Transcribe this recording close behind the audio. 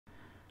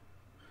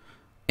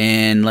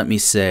then let me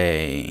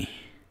see,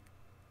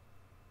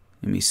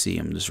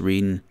 I'm just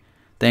reading.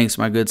 Thanks,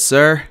 my good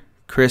sir.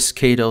 Chris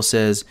Cato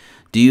says,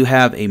 do you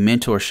have a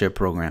mentorship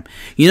program?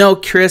 You know,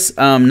 Chris,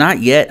 not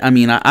yet. I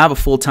mean, I have a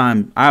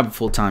full-time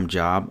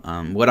job.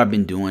 What I've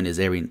been doing is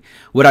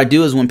what I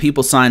do is when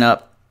people sign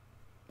up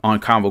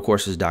on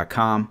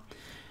ConvoCourses.com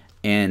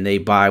and they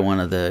buy one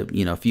of the,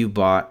 you know, if you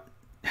bought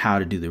how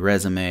to do the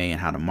resume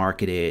and how to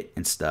market it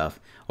and stuff,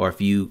 or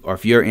if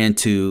you're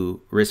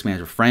into risk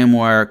management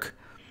framework,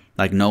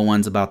 like no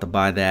one's about to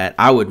buy that,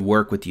 I would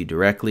work with you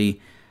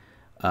directly.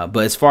 But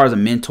as far as a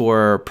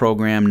mentor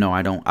program, no,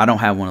 I don't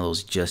have one of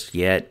those just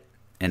yet.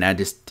 And I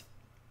got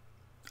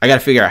to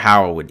figure out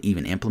how I would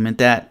even implement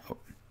that,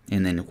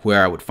 and then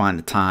where I would find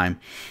the time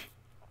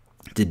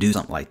to do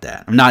something like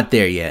that. I'm not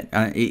there yet.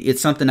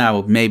 It's something I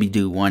will maybe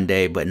do one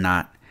day, but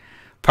not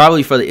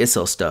probably for the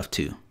ISSO stuff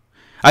too.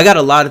 I got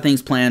a lot of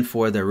things planned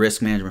for the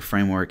risk management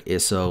framework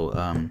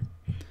ISSO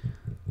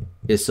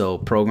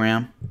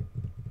program.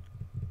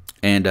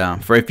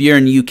 And for if you're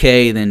in the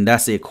UK, then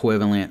that's the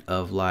equivalent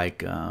of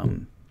like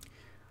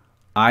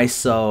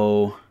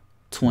ISO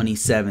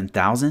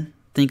 27000, I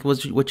think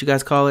was what you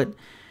guys call it.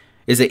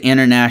 Is an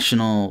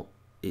international,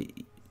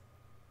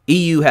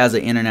 EU has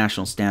an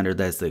international standard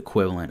that's the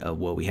equivalent of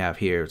what we have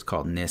here. It's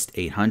called NIST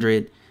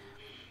 800.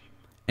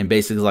 And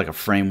basically it's like a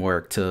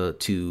framework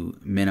to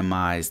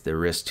minimize the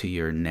risk to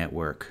your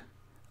network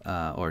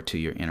or to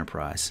your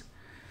enterprise.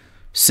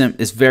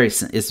 It's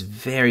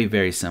very,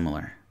 very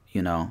similar.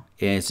 You know,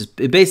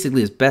 it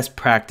basically is best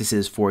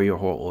practices for your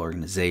whole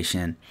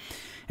organization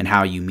and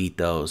how you meet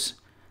those,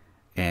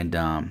 and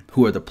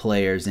who are the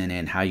players in it,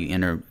 and how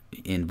you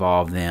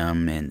involve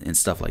them and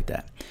stuff like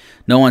that.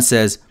 No one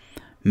says,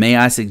 may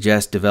I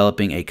suggest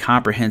developing a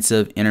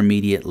comprehensive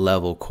intermediate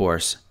level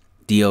course,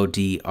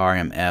 DoD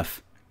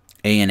RMF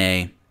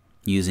ANA,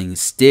 using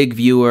STIG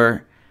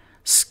Viewer,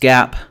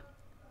 SCAP,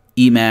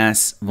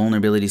 EMAS,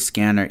 Vulnerability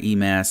Scanner,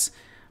 EMAS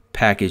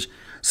package.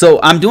 So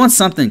I'm doing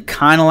something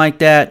kind of like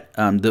that.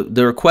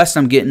 The request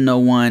I'm getting, no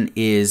one,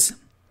 is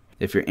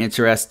if you're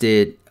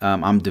interested,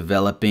 I'm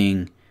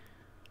developing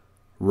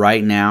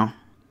right now.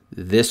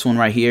 This one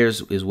right here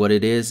is what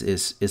it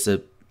is.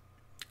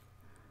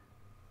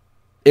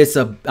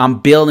 I'm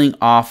building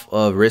off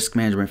of Risk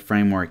Management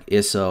Framework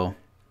ISSO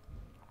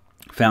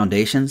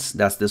Foundations.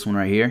 That's this one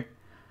right here.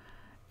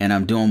 And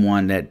I'm doing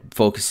one that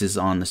focuses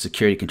on the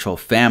security control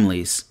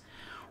families,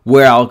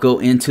 where I'll go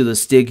into the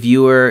STIG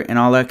Viewer and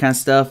all that kind of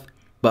stuff.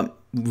 But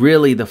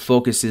really the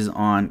focus is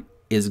going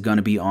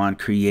to be on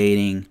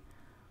creating,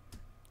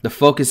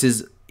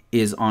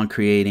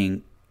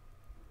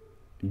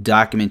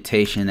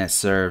 documentation that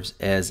serves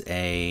as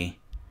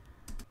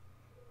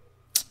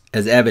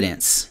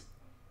evidence.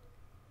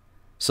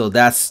 So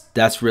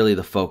that's really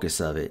the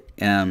focus of it.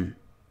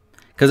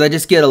 Because I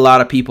just get a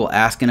lot of people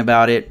asking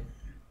about it,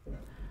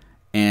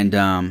 and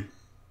I'm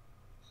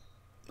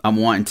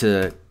wanting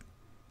to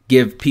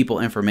give people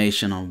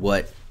information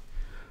on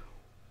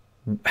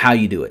how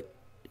you do it,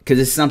 because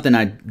it's something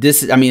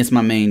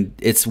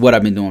it's what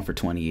I've been doing for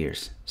 20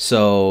 years.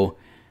 So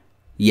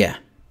yeah,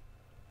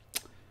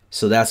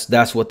 so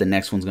that's what the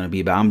next one's going to be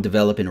about. I'm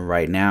developing it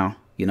right now.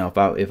 You know,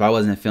 if I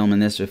wasn't filming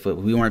this, if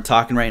we weren't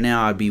talking right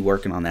now, I'd be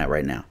working on that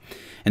right now.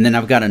 And then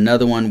I've got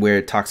another one where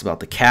it talks about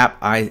the CAP,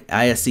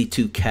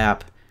 ISC2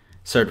 CAP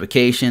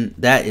certification.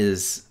 That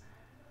is,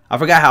 I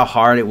forgot how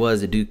hard it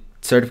was to do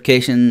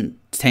certification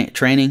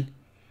training.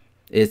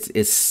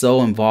 It's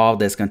so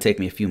involved that it's going to take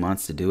me a few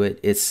months to do it.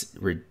 It's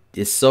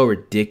so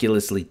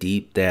ridiculously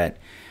deep that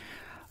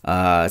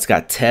it's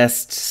got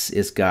tests.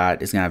 It's going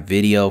to have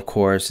video, of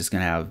course. It's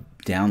going to have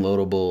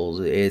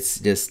downloadables. It's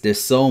just, there's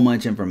so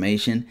much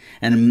information.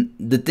 And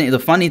the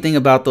funny thing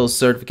about those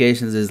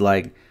certifications is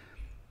like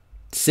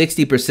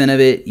 60% of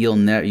it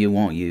you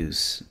won't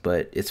use,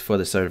 but it's for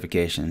the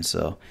certification.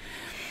 So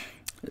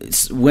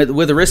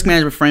with the Risk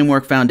Management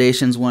Framework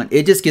Foundations one,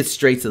 it just gets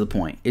straight to the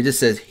point. It just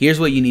says, here's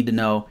what you need to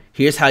know.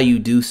 Here's how you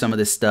do some of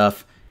this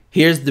stuff.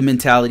 Here's the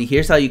mentality.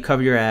 Here's how you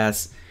cover your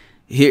ass.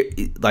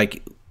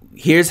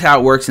 Here's how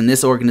it works in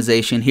this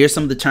organization. Here's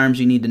some of the terms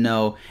you need to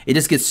know. It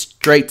just gets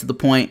straight to the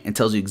point and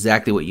tells you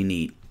exactly what you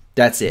need.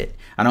 That's it.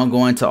 I don't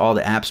go into all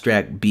the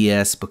abstract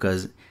BS,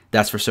 because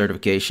that's for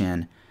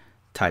certification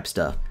type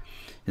stuff.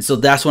 And so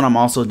that's what I'm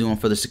also doing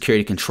for the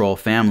security control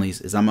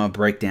families, is I'm going to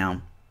break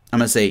down. I'm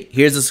going to say,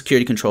 here's the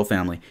security control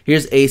family.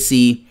 Here's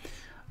AC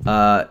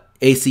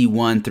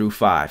 1 through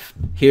 5.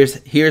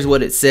 Here's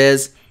what it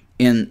says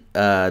in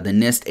the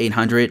NIST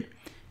 800.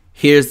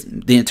 Here's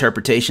the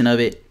interpretation of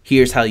it.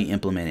 Here's how you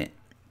implement it.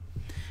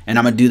 And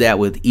I'm going to do that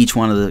with each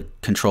one of the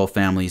control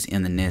families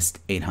in the NIST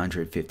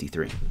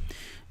 853.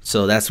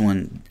 So that's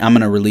when I'm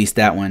going to release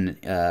that one.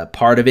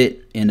 Part of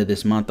it, end of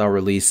this month, I'll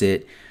release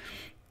it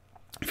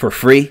for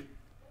free.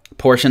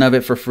 Portion of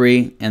it for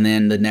free. And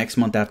then the next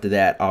month after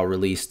that, I'll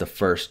release the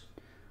first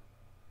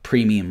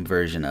premium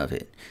version of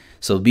it.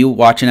 So be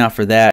watching out for that.